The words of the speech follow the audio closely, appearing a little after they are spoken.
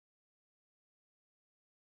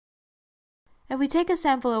If we take a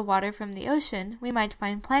sample of water from the ocean, we might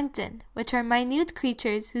find plankton, which are minute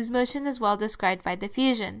creatures whose motion is well described by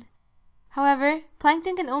diffusion. However,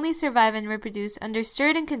 plankton can only survive and reproduce under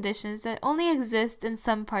certain conditions that only exist in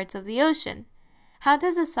some parts of the ocean. How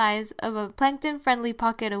does the size of a plankton-friendly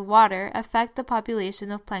pocket of water affect the population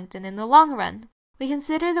of plankton in the long run? We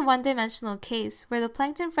consider the one-dimensional case where the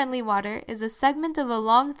plankton-friendly water is a segment of a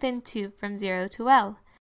long thin tube from 0 to L.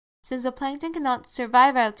 Since the plankton cannot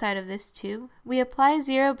survive outside of this tube, we apply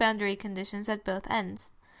zero boundary conditions at both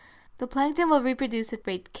ends. The plankton will reproduce at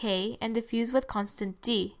rate k and diffuse with constant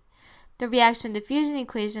d. The reaction diffusion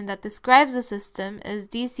equation that describes the system is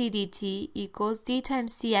dc dt equals d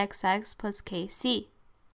times cxx plus kc.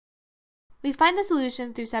 We find the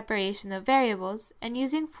solution through separation of variables, and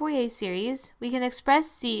using Fourier series, we can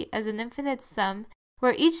express c as an infinite sum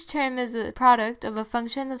where each term is the product of a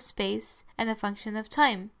function of space and a function of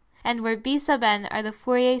time, and where b sub n are the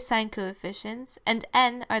Fourier sign coefficients and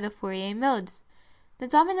n are the Fourier modes. The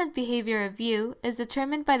dominant behavior of u is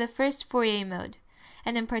determined by the first Fourier mode,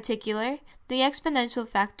 and in particular, the exponential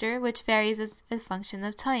factor which varies as a function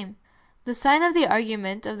of time. The sign of the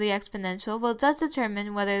argument of the exponential will thus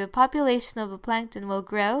determine whether the population of the plankton will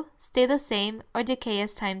grow, stay the same, or decay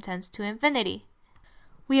as time tends to infinity.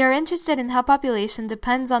 We are interested in how population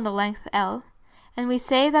depends on the length L, and we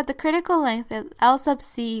say that the critical length is L sub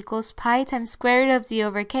c equals pi times square root of d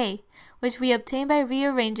over k, which we obtain by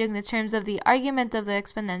rearranging the terms of the argument of the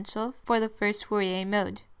exponential for the first Fourier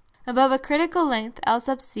mode. Above a critical length L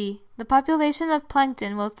sub c, the population of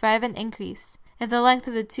plankton will thrive and increase. If the length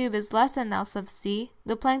of the tube is less than L sub c,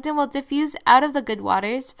 the plankton will diffuse out of the good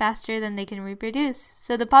waters faster than they can reproduce,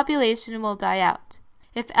 so the population will die out.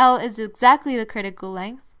 If L is exactly the critical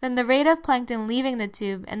length, then the rate of plankton leaving the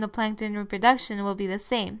tube and the plankton reproduction will be the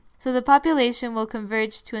same, so the population will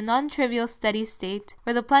converge to a non-trivial steady state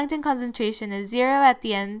where the plankton concentration is 0 at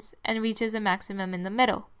the ends and reaches a maximum in the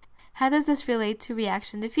middle. How does this relate to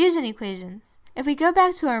reaction diffusion equations? If we go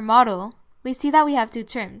back to our model, we see that we have two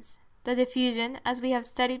terms. The diffusion, as we have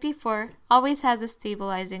studied before, always has a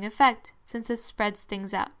stabilizing effect, since it spreads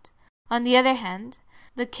things out. On the other hand,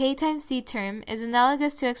 the k times c term is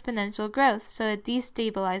analogous to exponential growth, so it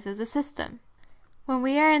destabilizes the system. When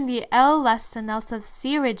we are in the L less than L sub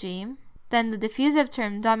c regime, then the diffusive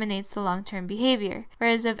term dominates the long-term behavior,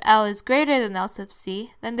 whereas if L is greater than L sub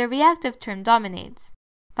c, then the reactive term dominates.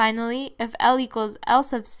 Finally, if L equals L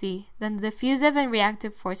sub c, then the diffusive and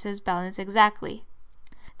reactive forces balance exactly.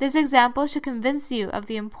 This example should convince you of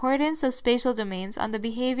the importance of spatial domains on the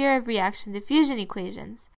behavior of reaction diffusion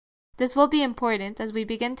equations. This will be important as we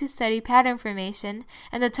begin to study pattern formation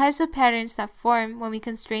and the types of patterns that form when we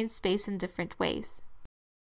constrain space in different ways.